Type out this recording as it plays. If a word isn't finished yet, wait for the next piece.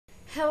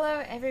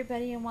Hello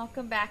everybody and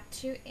welcome back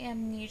to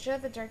Amnesia,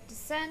 The Dark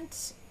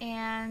Descent,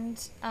 and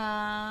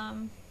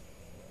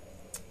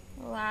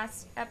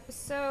last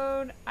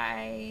episode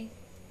I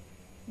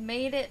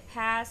made it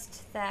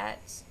past that,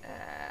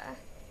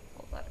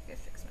 hold on, I'm gonna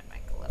fix my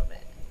mic a little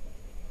bit.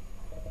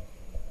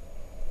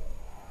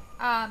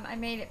 I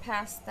made it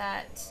past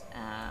that,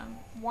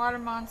 water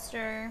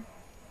monster,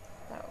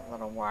 that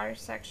little water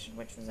section,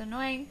 which was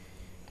annoying,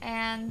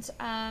 and,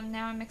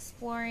 now I'm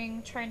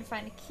exploring, trying to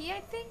find a key, I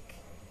think,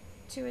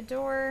 to a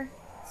door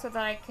so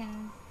that I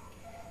can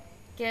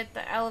get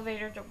the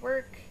elevator to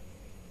work.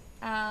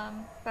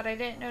 But I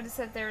didn't notice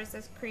that there was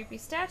this creepy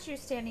statue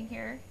standing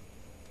here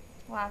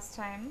last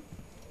time.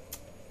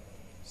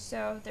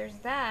 So there's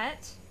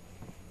that.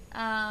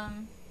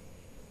 But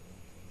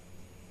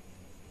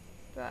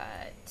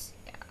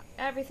yeah,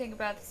 everything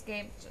about this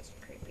game is just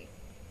creepy.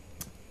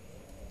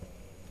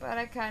 But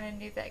I kind of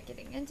knew that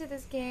getting into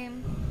this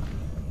game.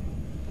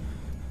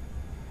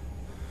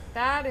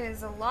 That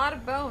is a lot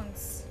of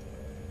bones.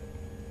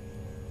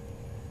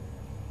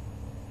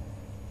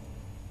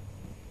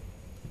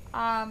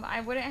 I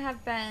wouldn't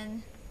have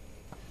been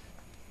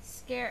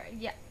scared.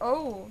 Yeah.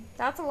 Oh,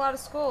 that's a lot of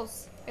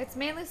skulls. It's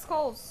mainly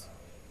skulls.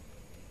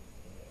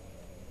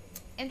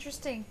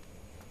 Interesting.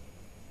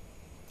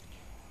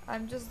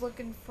 I'm just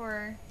looking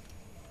for,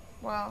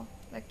 well,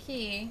 the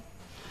key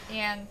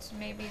and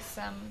maybe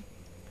some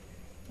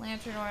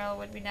lantern oil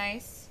would be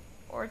nice.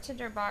 Or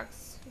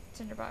tinderbox.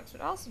 Tinderbox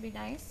would also be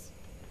nice.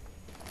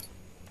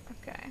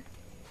 Okay.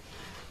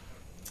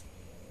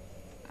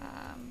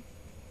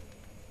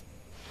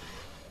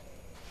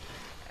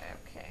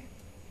 Okay.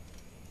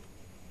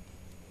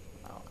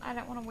 Well, I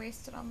don't want to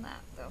waste it on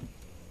that, though.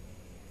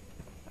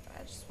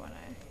 I just want to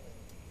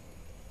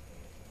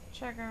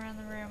check around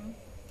the room.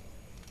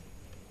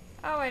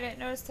 Oh, I didn't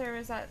notice there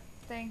was that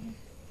thing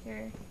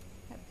here.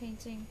 That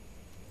painting.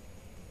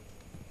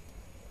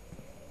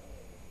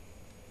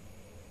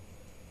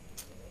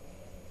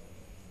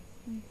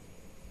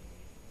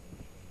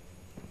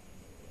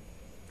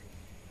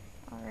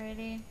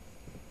 Alrighty.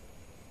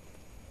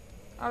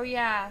 Oh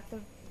yeah, the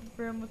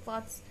room with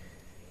lots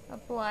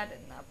of blood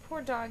and that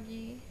poor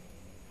doggy.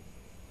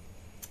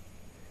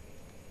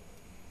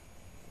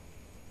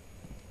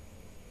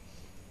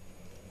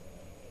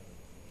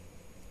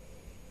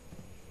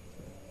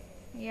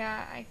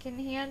 Yeah, I can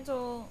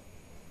handle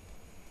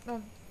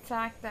the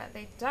fact that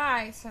they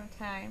die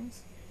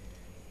sometimes,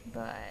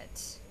 but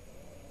it's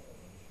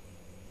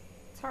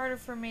harder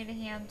for me to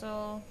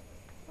handle.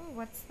 Oh,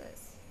 what's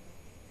this?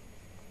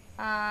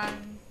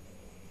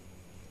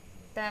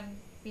 Them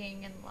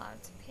being in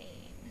lots of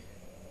pain,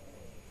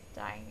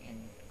 dying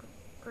in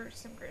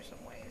gruesome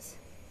ways.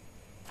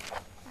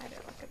 I had to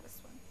look at this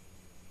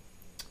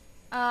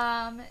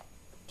one.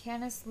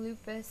 Canis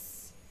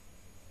lupus.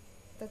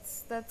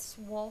 That's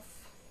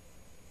wolf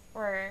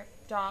or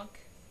dog.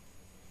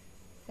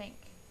 I think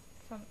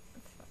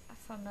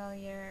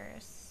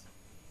familiaris.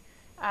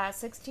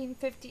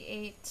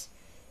 1658,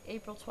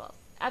 April 12th.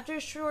 After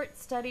a short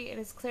study, it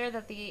is clear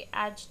that the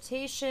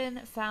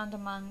agitation found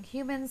among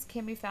humans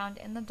can be found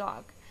in the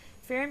dog.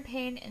 Fear and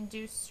pain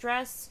induce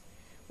stress,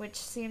 which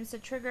seems to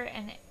trigger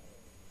an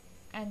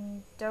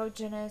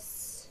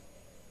endogenous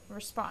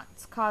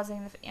response,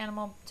 causing the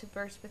animal to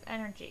burst with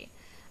energy.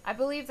 I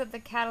believe that the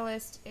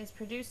catalyst is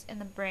produced in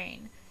the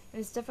brain. It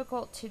is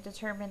difficult to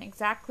determine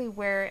exactly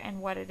where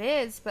and what it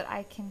is, but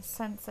I can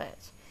sense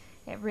it.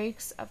 It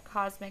reeks of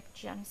cosmic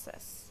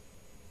genesis.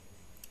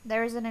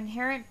 There is an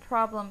inherent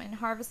problem in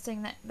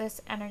harvesting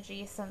this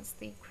energy since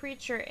the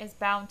creature is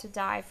bound to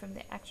die from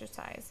the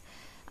exercise.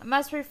 I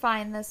must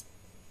refine this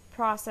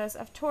process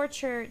of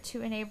torture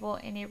to enable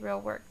any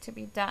real work to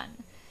be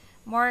done.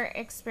 More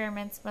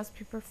experiments must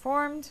be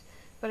performed,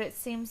 but it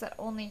seems that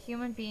only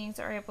human beings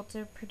are able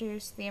to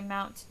produce the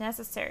amount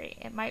necessary.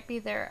 It might be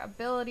their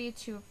ability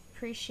to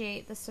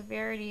appreciate the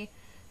severity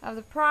of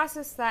the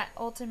process that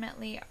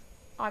ultimately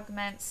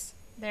augments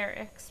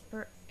their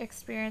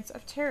experience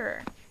of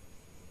terror.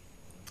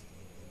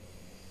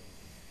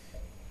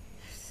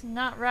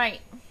 Not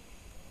right.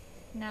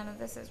 None of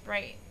this is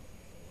right.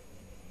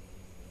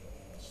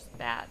 It's just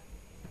bad.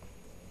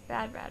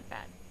 Bad.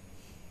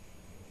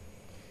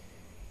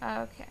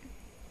 Okay.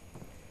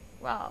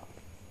 Well,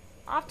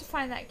 I'll have to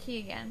find that key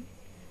again.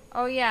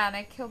 Oh yeah, and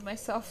I killed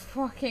myself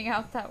walking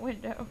out that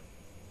window.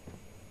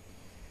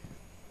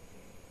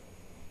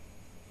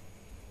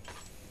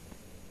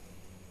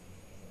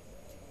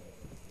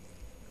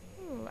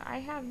 Ooh, I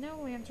have no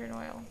lantern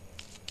oil.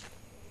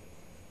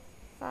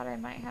 Thought I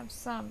might have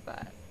some,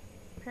 but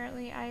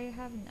apparently I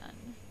have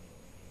none.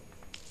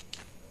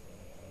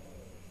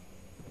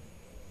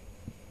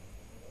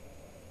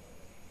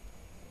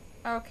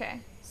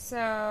 Okay,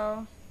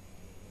 so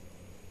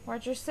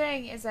what you're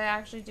saying is I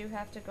actually do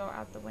have to go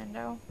out the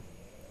window.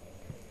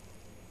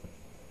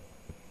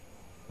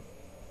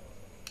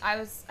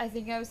 I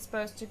think I was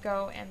supposed to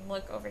go and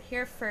look over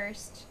here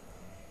first,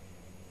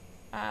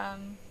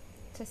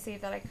 to see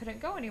that I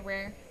couldn't go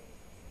anywhere.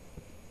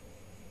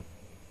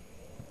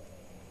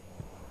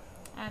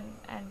 And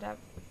end up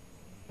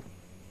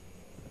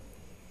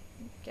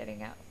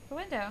getting out the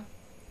window.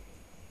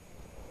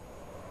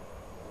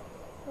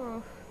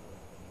 Ooh.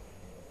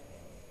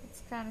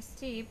 It's kind of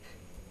steep.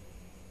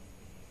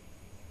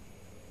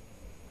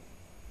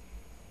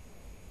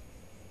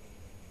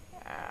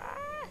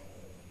 Ah.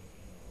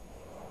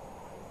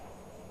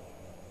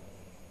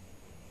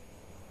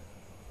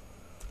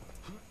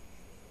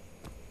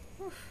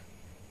 Oof.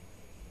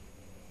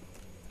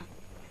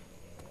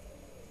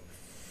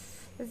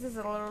 This is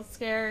a little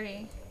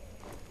scary.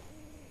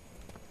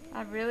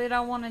 I really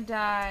don't want to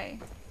die.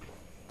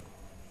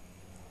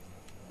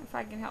 If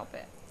I can help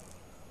it.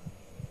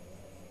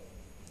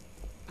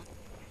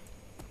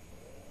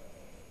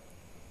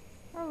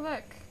 Oh,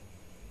 look.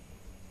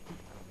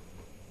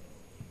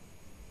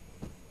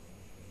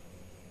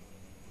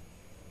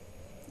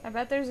 I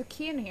bet there's a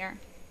key in here.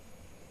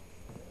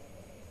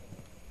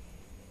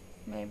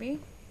 Maybe.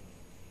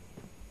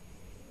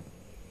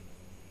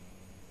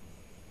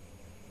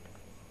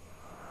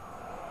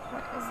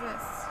 What is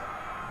this?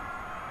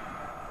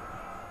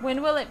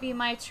 When will it be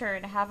my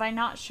turn? Have I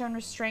not shown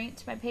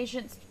restraint? My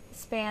patience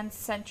spans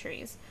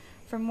centuries.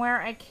 From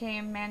where I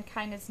came,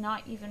 mankind has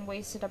not even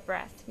wasted a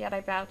breath, yet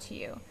I bow to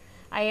you.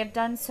 I have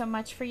done so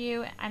much for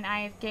you, and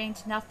I have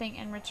gained nothing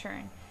in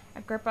return.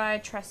 Agrippa, I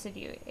trusted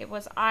you. It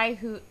was I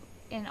who,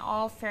 in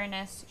all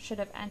fairness, should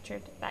have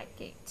entered that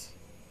gate.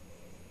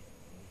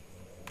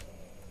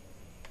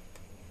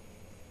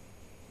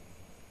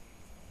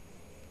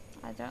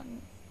 I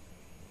don't...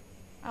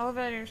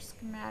 Elevator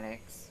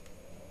schematics.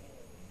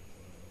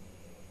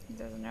 He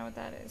doesn't know what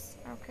that is.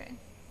 Okay.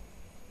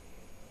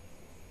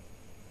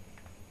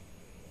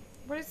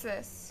 What is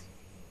this?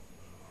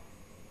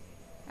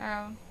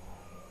 Oh.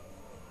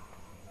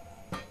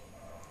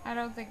 I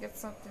don't think it's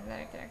something that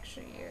I can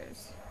actually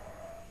use.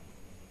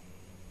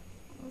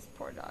 Those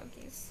poor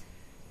doggies.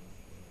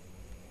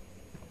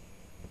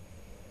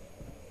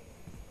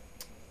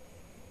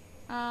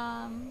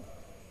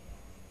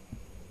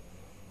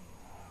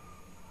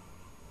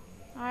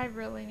 I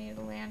really need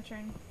a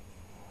lantern.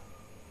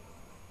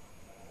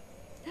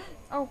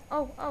 Oh,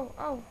 oh, oh,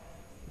 oh.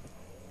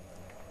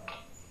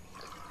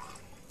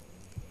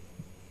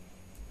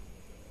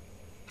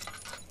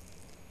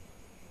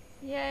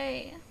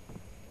 Yay.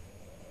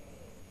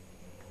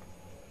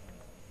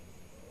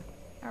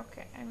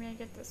 Okay, I'm gonna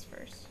get this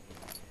first.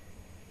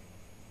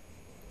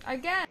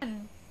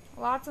 Again!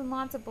 Lots and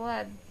lots of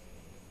blood.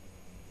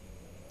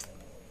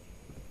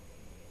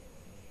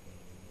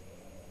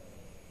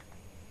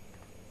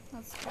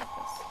 Let's get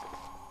this.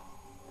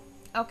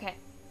 Okay.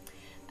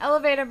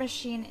 Elevator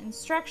machine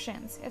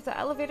instructions. If the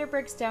elevator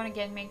breaks down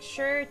again, make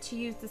sure to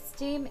use the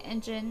steam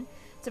engine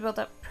to build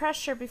up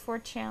pressure before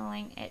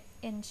channeling it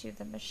into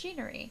the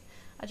machinery.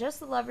 Adjust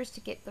the levers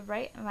to get the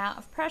right amount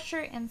of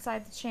pressure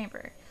inside the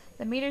chamber.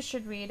 The meter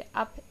should read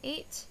up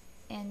 8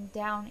 and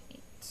down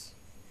 8.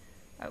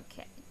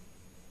 Okay.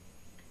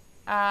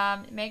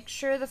 Make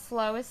sure the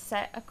flow is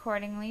set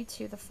accordingly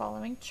to the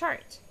following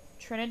chart.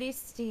 Trinity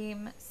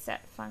steam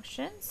set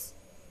functions.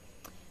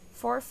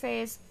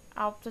 4-phase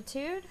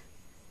altitude.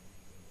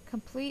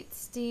 Complete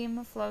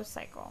steam flow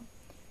cycle.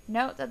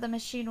 Note that the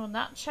machine will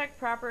not check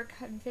proper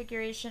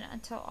configuration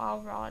until all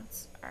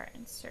rods are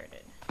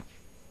inserted.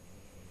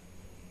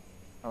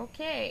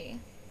 Okay.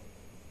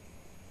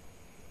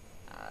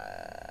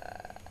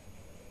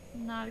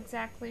 Not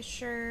exactly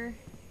sure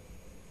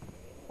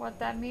what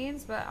that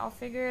means, but I'll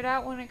figure it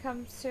out when it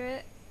comes to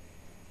it.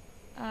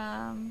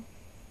 I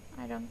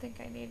don't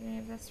think I need any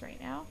of this right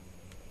now.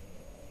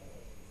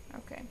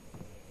 Okay.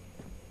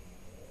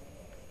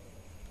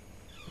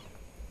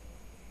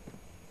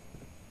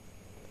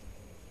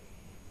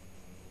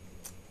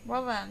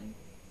 Well then.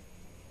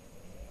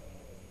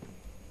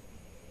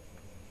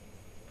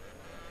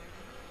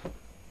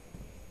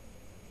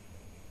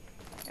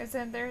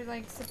 Isn't there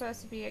like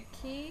supposed to be a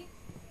key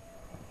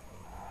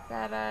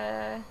that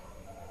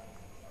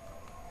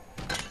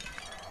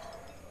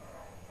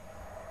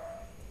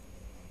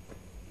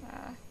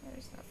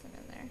there's nothing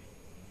in there.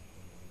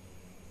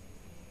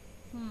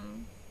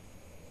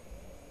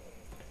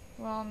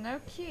 Well, no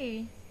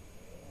key.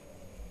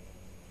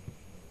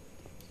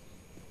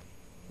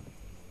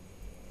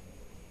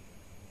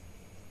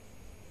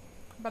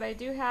 But I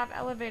do have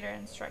elevator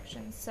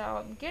instructions, so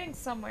I'm getting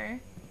somewhere.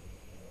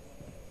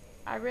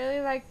 I really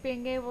like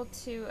being able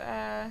to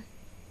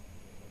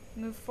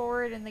move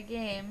forward in the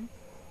game.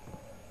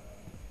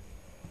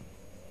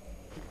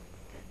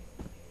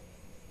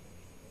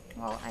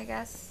 Well, I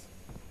guess.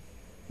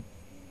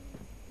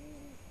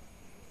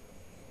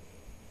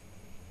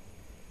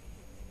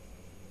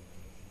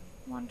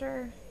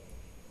 Wonder.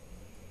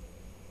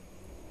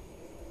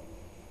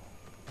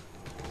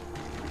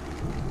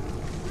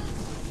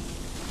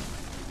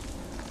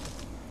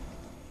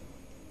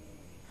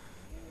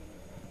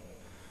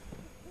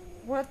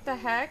 What the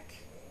heck?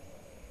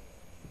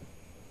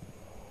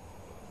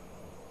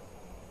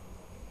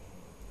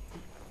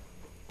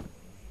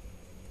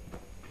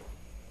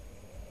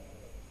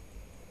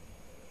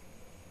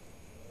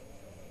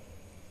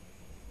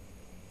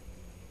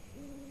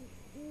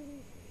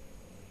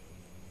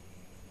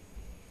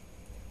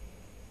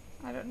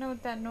 I don't know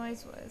what that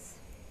noise was.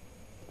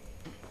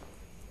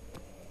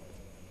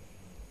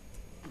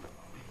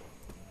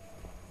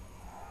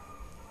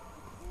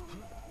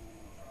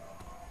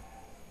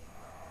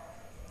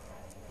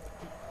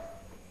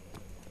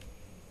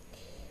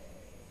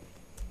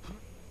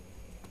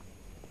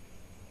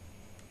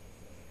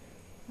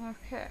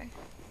 Okay.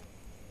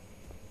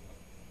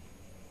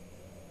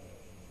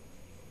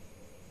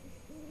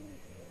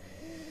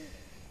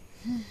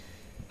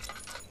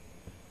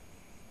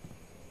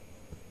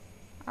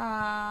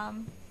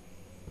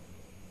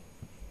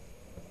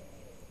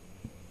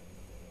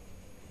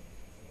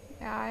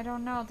 Yeah, I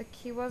don't know. The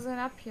key wasn't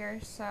up here,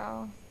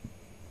 so...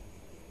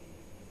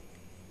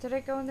 Did I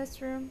go in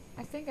this room?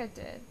 I think I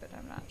did, but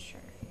I'm not sure.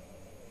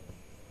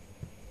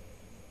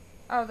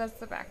 Oh, that's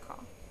the back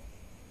hall.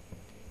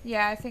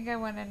 Yeah, I think I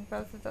went in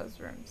both of those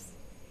rooms.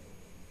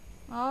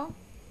 Oh?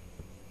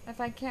 If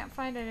I can't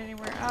find it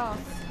anywhere else...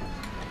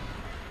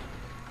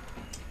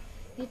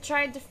 He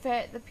tried to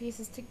fit the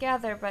pieces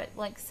together, but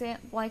like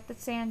the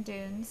sand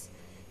dunes,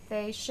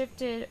 they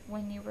shifted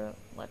when you were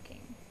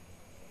looking.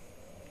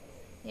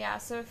 Yeah,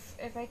 so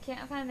if I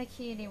can't find the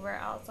key anywhere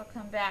else, I'll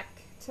come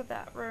back to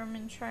that room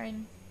and try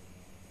and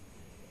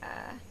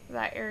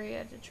that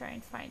area to try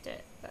and find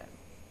it, but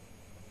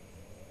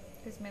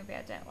because maybe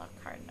I didn't look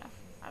hard enough.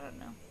 I don't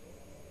know.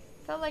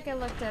 Felt like I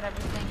looked at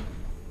everything,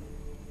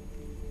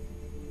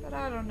 but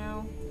I don't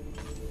know.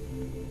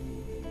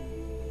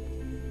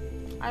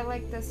 I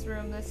like this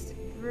room. This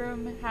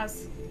room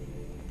has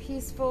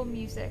peaceful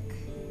music.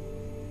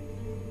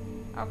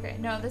 Okay,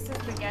 no, this is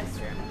the guest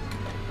room.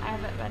 I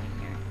haven't been in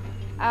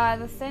here.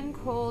 The thin,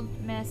 cold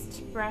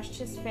mist brushed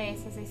his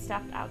face as he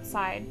stepped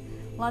outside.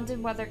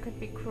 London weather could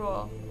be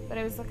cruel, but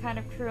it was the kind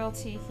of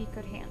cruelty he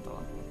could handle.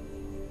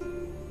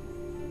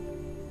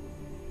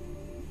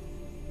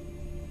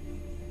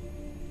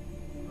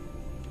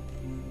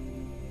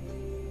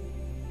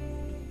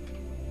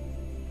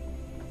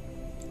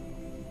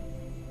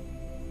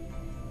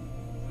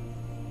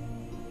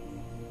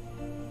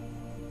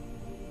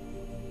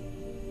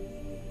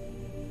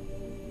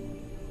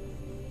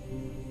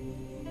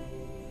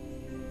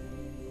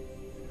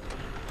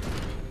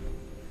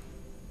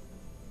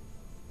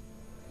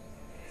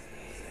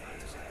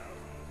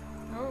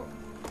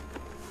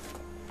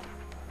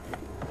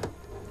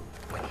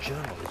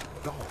 Journal is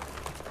gone.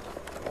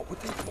 What would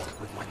they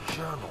want with my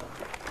journal?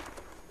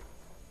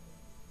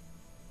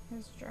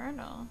 His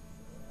journal?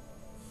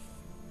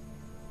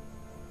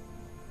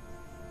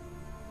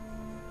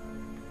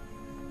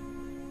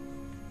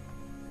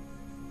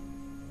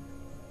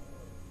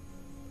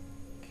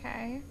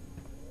 Okay.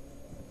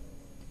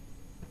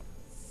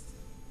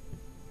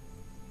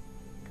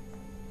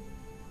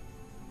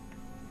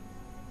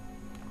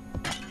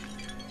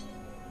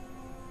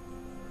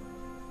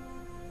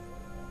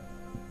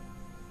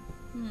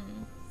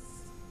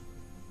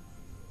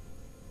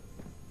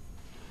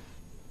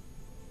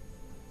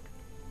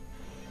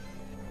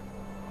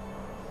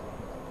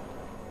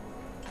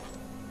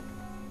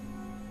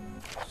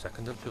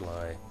 Of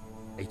July,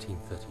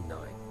 1839.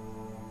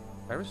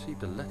 I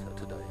received a letter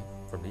today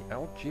from the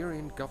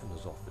Algerian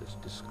governor's office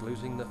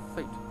disclosing the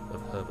fate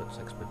of Herbert's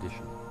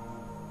expedition.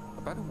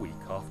 About a week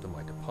after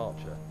my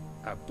departure,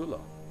 Abdullah,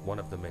 one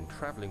of the men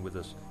traveling with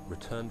us,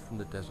 returned from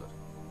the desert.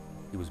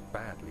 He was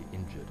badly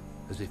injured,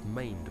 as if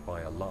maimed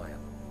by a lion.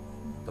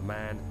 The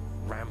man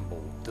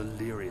rambled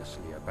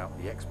deliriously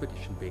about the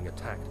expedition being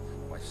attacked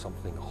by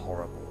something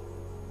horrible.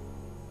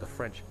 The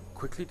French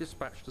quickly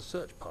dispatched a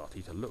search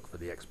party to look for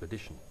the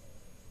expedition.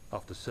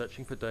 After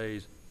searching for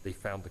days, they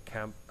found the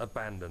camp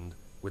abandoned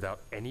without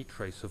any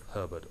trace of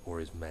Herbert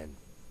or his men.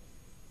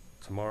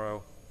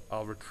 Tomorrow,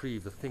 I'll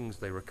retrieve the things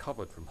they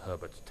recovered from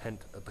Herbert's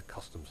tent at the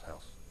customs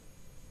house.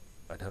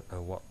 I don't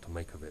know what to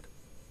make of it,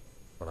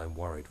 but I'm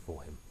worried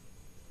for him.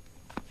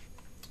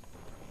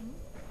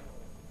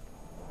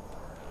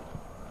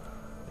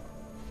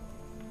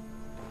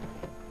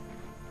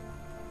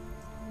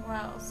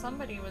 Well,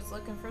 somebody was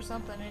looking for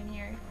something in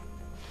here.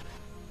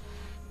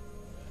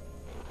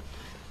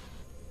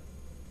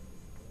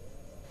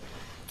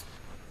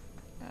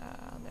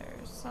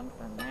 There's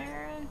something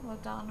there.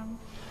 Laudanum.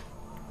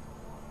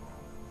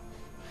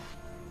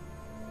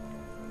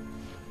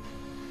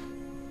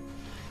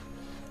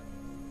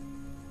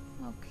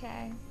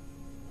 Okay.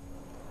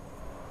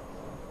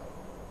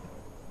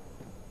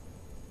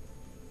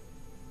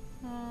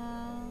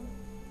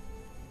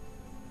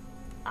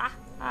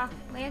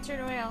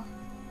 Lantern oil.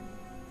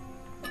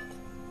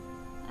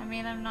 I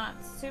mean, I'm not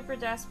super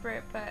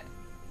desperate, but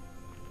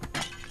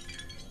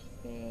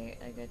be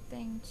a good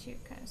thing to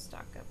kind of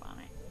stock up on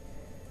it.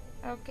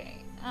 Okay,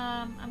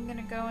 I'm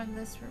gonna go in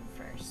this room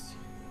first.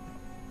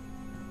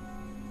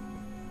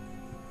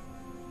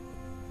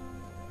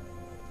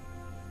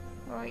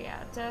 Oh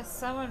yeah,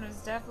 someone was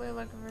definitely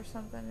looking for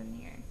something in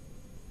here.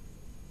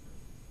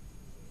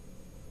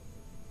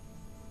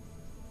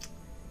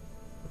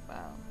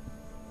 Well.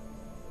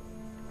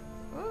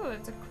 Ooh,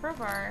 it's a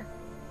crowbar.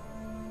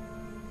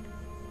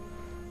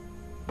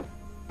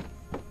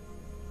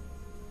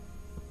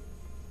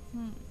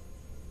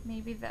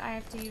 Maybe that I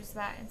have to use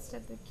that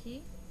instead of the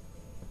key.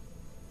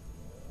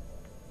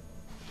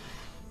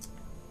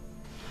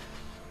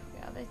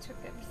 Yeah, they took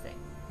everything.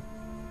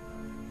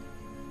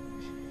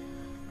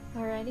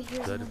 Alrighty,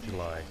 here's 3rd of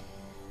July,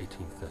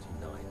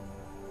 1839.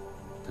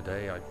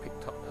 Today I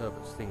picked up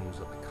Herbert's things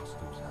at the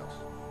customs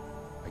house.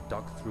 I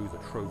dug through the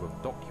trove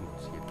of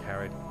documents he had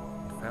carried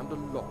and found a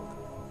log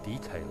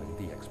detailing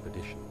the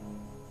expedition.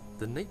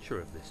 The nature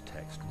of this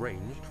text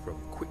ranged from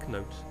quick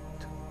notes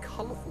to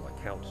colourful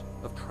accounts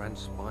of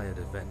transpired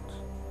events.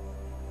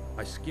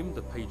 I skimmed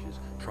the pages,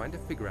 trying to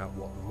figure out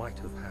what might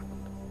have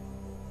happened.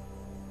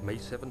 May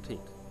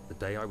 17th, the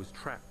day I was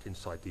trapped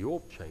inside the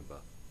orb chamber,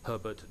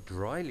 Herbert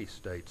dryly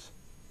states,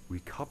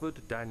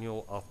 "Recovered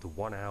Daniel after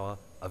 1 hour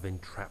of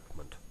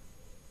entrapment."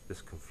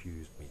 This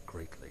confused me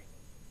greatly.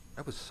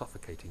 I was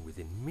suffocating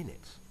within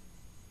minutes.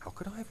 How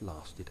could I have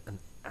lasted an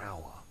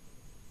hour?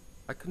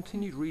 I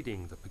continued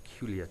reading the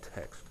peculiar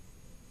text.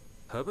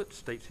 Herbert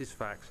states his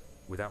facts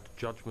without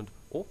judgment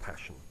or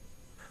passion,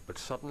 but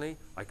suddenly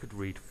I could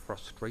read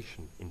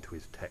frustration into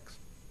his text.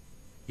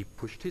 He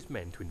pushed his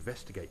men to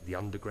investigate the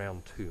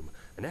underground tomb,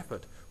 an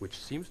effort which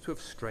seems to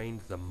have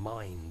strained the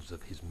minds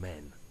of his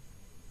men.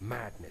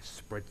 Madness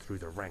spread through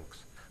the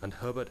ranks, and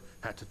Herbert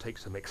had to take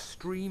some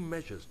extreme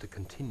measures to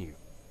continue.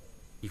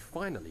 He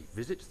finally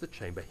visits the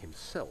chamber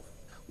himself,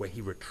 where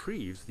he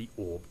retrieves the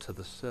orb to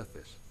the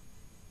surface.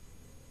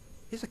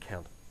 His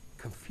account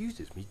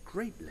confuses me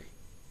greatly.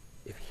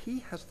 If he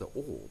has the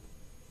orb,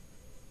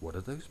 what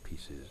are those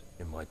pieces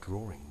in my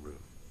drawing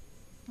room?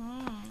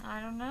 I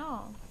don't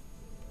know.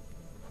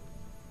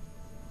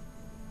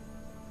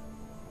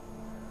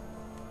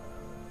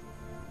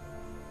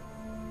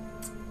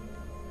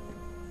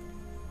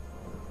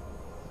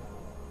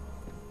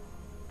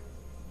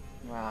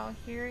 Well,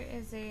 here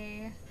is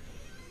a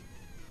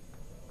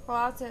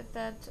closet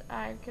that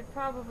I could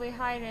probably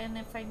hide in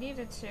if I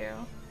needed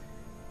to.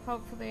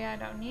 Hopefully I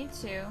don't need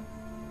to.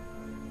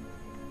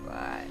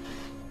 But...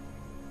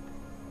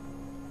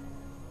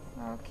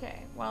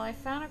 okay, well I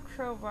found a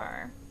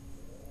crowbar.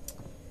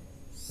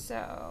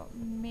 So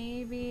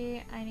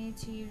maybe I need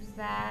to use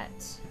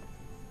that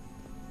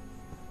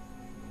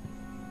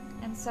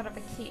instead of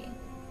a key.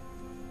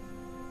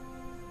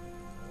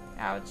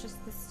 Oh, it's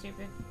just the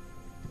stupid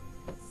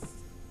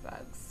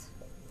bugs,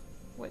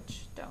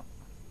 which don't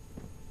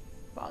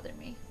bother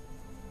me.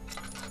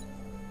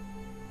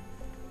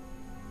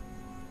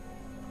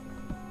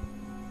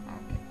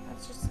 Okay,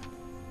 that's just...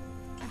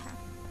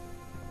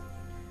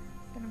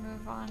 Gonna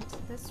move on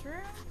to this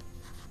room.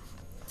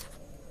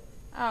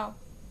 Oh.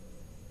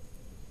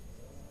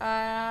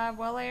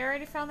 Well, I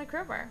already found the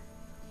crowbar.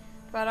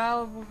 But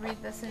I'll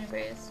read this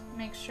anyways.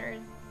 Make sure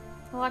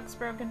the lock's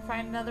broken.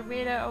 Find another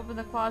way to open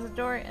the closet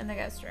door in the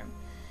guest room.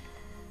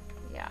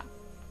 Yeah.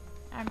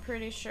 I'm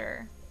pretty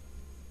sure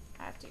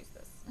I have to use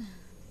this.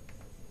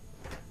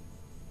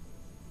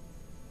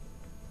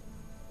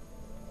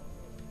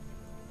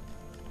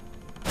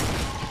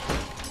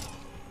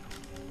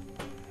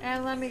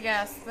 And let me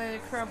guess, the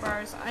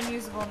crowbar is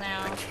unusable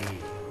now. The key.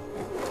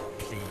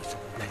 Please,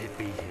 let it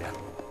be here.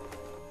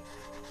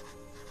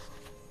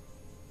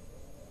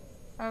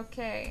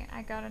 Okay,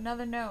 I got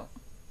another note.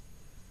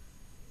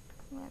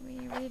 Let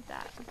me read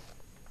that.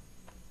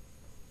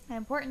 An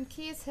important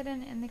key is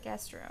hidden in the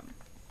guest room.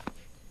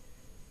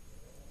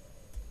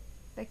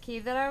 The key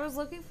that I was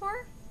looking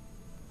for?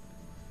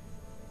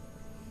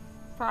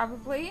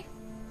 Probably.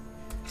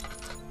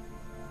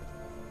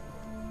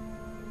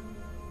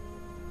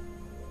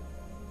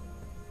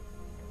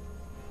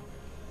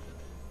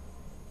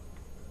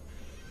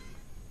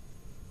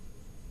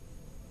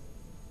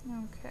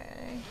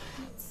 Okay,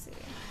 let's see.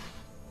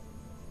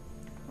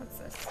 What's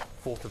this?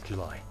 4th of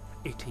July,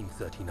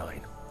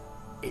 1839.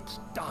 It's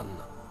done.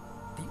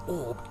 The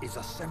orb is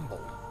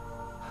assembled.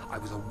 I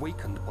was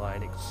awakened by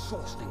an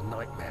exhausting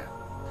nightmare.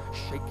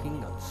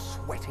 Shaking and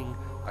sweating,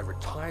 I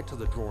retired to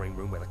the drawing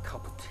room with a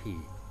cup of tea.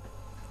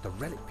 The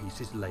relic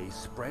pieces lay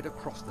spread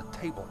across the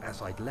table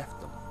as I'd left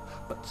them,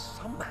 but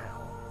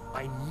somehow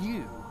I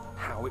knew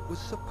how it was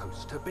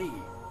supposed to be.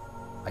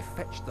 I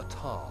fetched the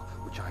tar,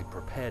 which I had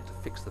prepared to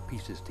fix the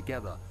pieces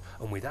together,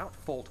 and without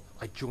fault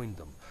I joined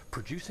them,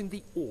 producing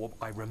the orb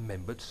I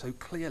remembered so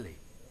clearly.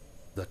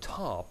 The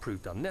tar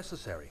proved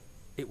unnecessary.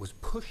 It was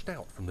pushed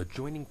out from the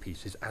joining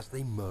pieces as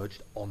they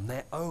merged on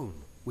their own,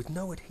 with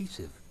no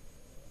adhesive.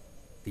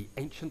 The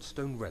ancient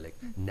stone relic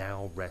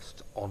now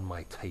rests on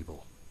my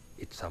table.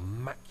 Its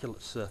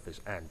immaculate surface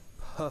and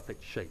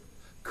perfect shape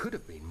could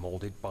have been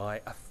molded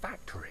by a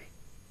factory.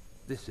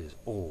 This is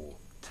all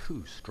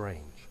too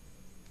strange.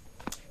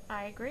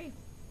 I agree.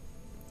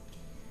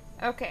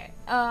 Okay,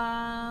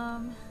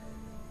 wow.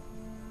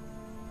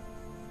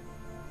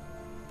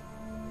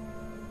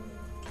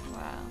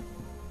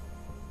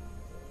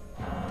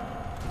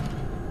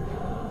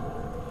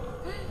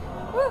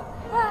 Woo!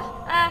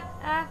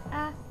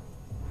 Ah!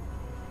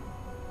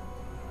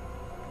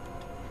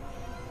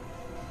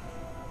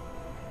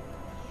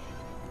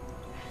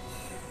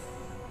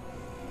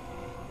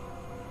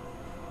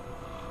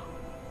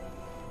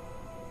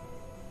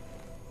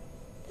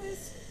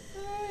 This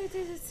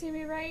see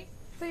me, right?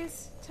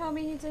 Please tell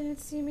me he didn't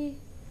see me.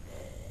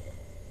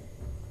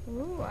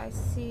 Ooh, I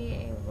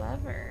see a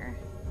lever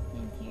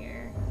in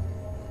here.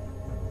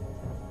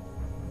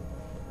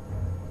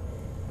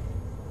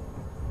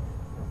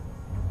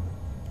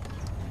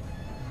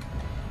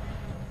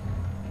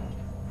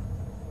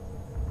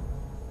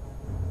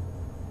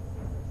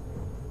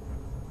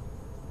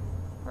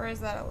 Or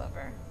is that a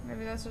lever?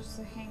 Maybe that's just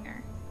a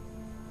hanger.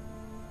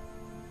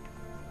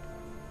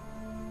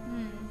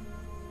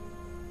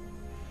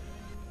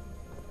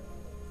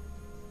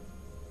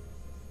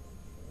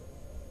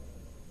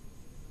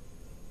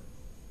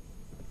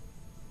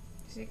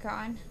 Is he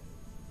gone?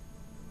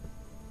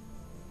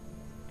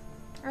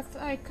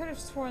 I could have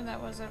sworn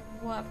that was a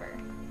lever.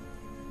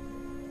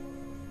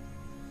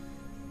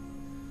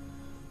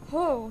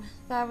 Oh,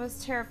 that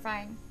was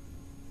terrifying.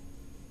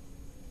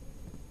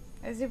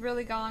 Is he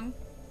really gone?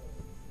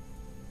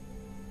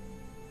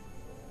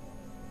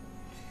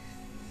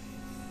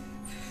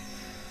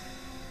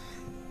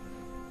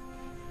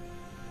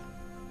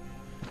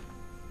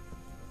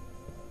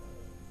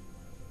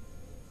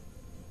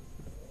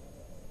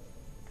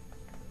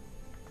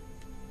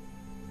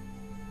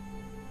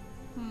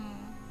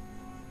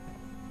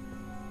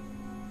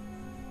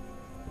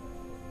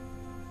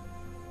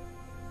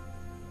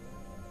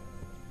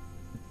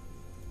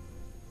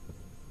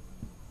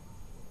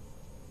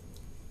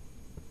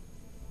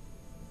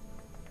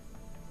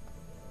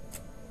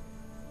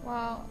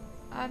 Well,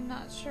 I'm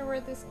not sure where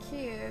this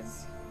key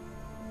is.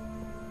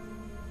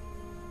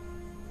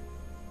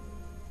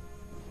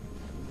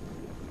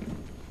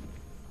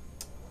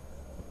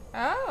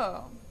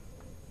 Oh.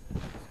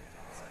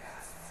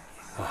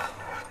 Oh,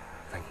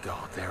 thank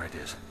God, there it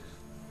is.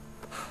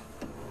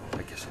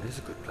 I guess it is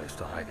a good place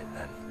to hide it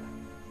then.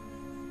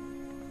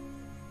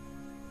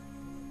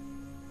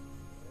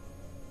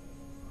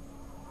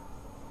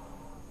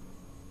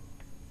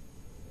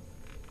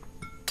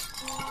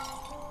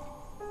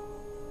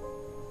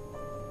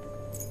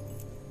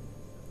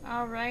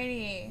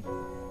 Alrighty.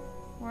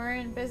 We're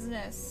in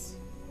business.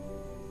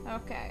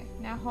 Okay,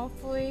 now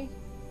hopefully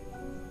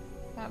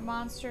that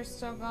monster's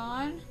still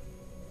gone.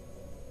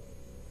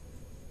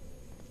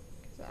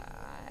 'Cause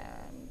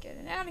I'm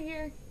getting out of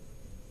here.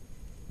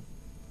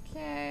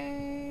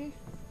 Okay.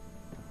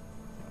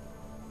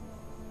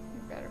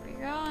 You better be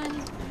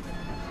gone.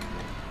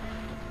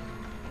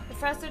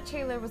 Professor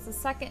Taylor was the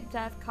second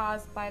death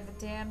caused by the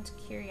damned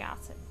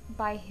curiosity.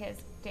 By his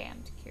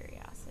damned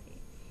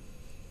curiosity.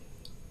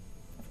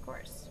 Of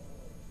course.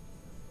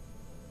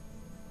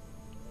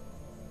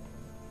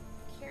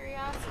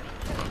 Curiosity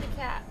killing the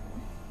cat.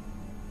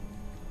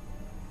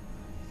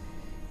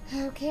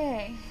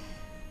 Okay.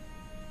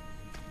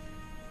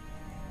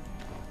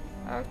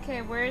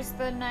 Okay, where's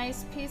the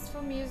nice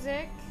peaceful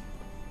music?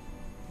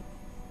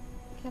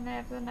 Can I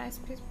have the nice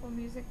peaceful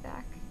music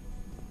back?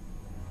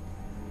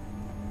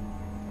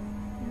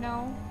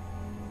 No?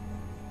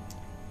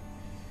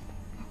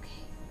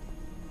 Okay.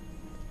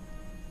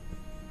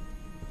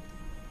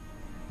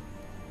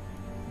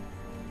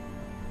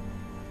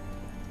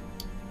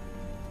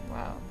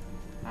 Well,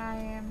 I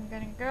am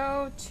gonna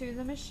go to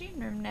the machine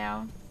room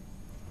now.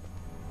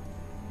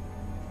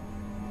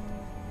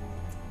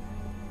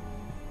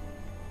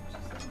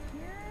 Just in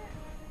here.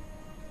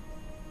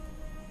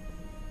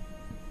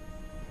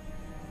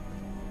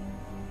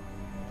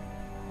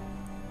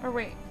 Or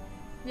wait.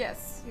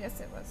 Yes, yes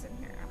it was in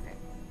here. Okay.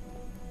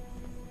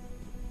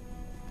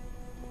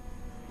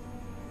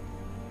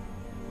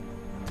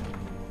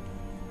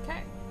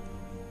 Okay.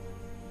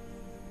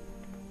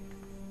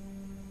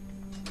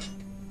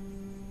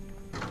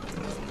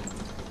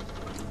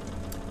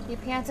 He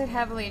panted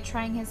heavily,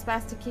 trying his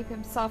best to keep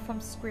himself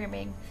from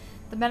screaming.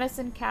 The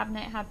medicine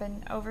cabinet had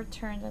been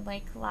overturned and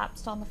lay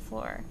collapsed on the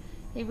floor.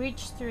 He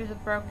reached through the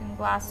broken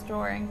glass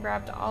door and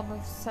grabbed all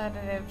the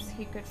sedatives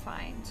he could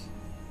find.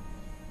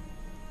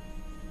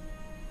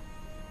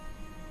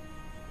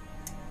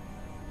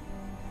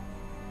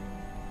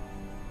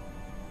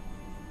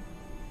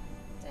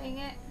 Dang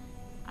it.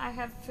 I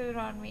have food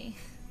on me.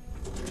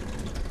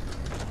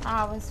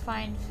 I always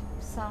find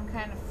some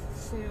kind of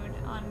food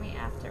on me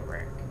after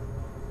work.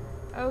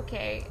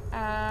 Okay,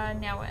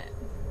 now what?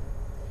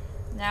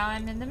 Now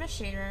I'm in the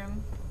machine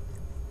room.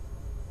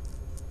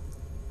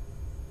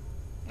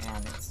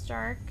 And it's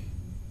dark.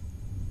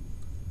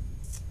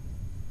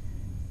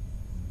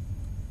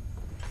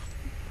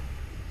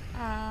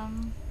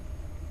 And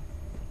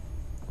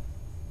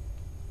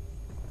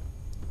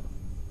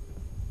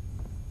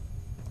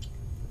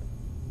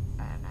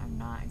I'm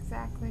not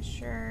exactly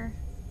sure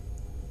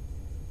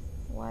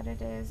what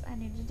it is I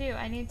need to do.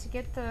 I need to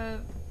get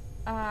the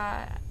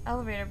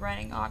elevator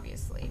running,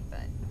 obviously,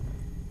 but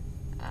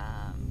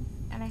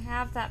and I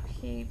have that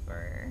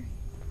paper.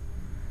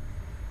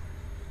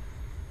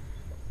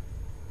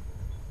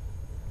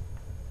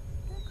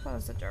 I'm gonna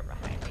close the door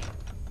behind me,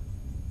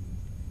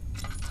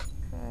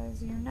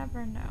 because you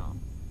never know.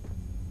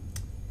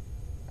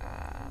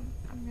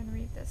 I'm gonna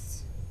read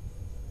this.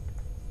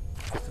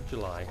 5th of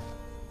July,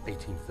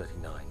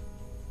 1839.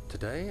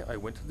 Today I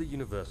went to the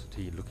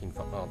university looking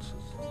for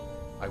answers.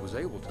 I was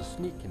able to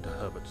sneak into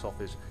Herbert's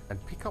office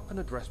and pick up an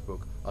address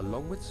book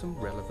along with some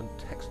relevant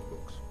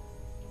textbooks.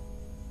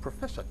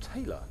 Professor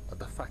Taylor at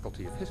the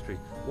Faculty of History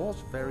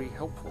was very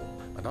helpful,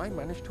 and I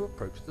managed to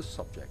approach the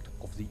subject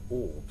of the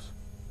orbs.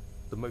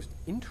 The most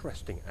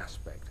interesting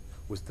aspect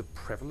was the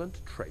prevalent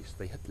trace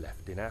they had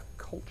left in our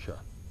culture.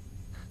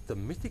 The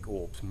mythic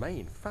orbs may,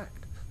 in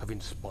fact, have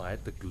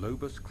inspired the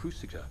globus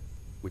cruciger,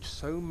 which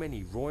so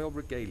many royal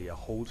regalia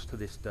holds to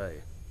this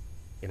day.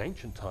 In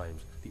ancient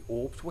times, the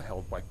orbs were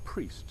held by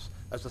priests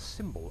as a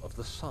symbol of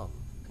the sun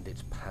and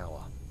its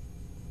power.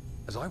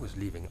 As I was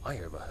leaving, I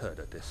overheard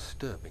a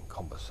disturbing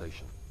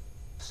conversation.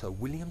 Sir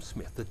William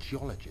Smith, the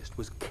geologist,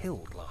 was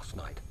killed last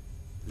night.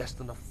 Less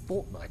than a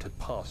fortnight had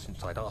passed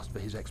since I'd asked for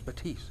his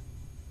expertise.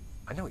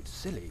 I know it's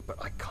silly, but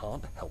I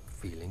can't help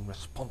feeling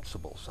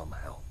responsible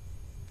somehow.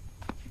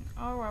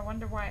 Oh, I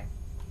wonder why.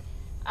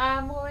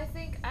 Well, I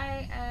think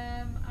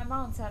I'm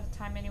almost out of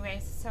time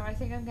anyways, so I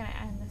think I'm gonna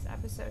end this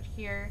episode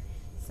here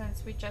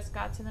since we just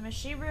got to the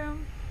machine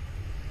room.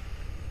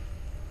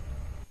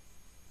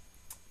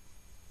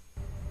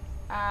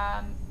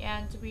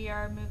 And we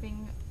are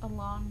moving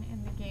along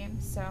in the game,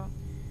 so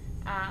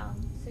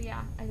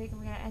yeah, I think I'm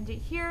gonna end it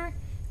here.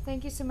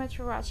 Thank you so much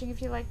for watching.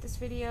 If you like this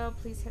video,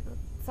 please hit the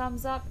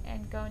thumbs up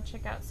and go and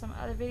check out some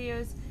other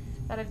videos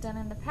that I've done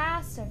in the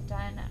past. I've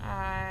done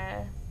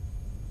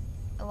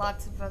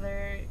lots of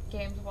other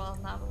games, well,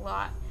 not a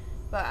lot,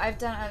 but I've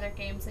done other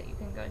games that you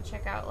can go and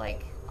check out,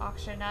 like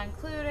Auction Not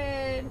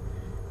Included,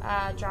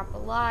 Drop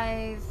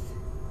Alive,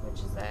 which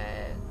is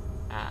a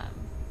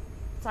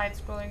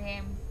side-scroller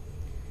game,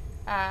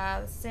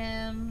 The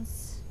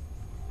Sims,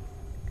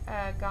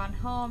 Gone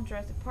Home,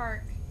 Jurassic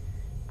Park.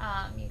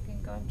 You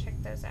can go and check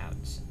those out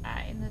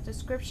in the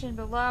description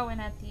below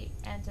and at the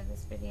end of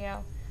this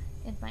video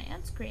in my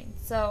end screen.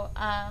 So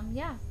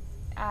yeah,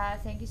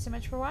 thank you so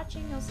much for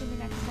watching. I'll see you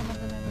next time with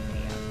another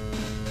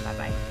video. Bye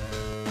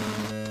bye.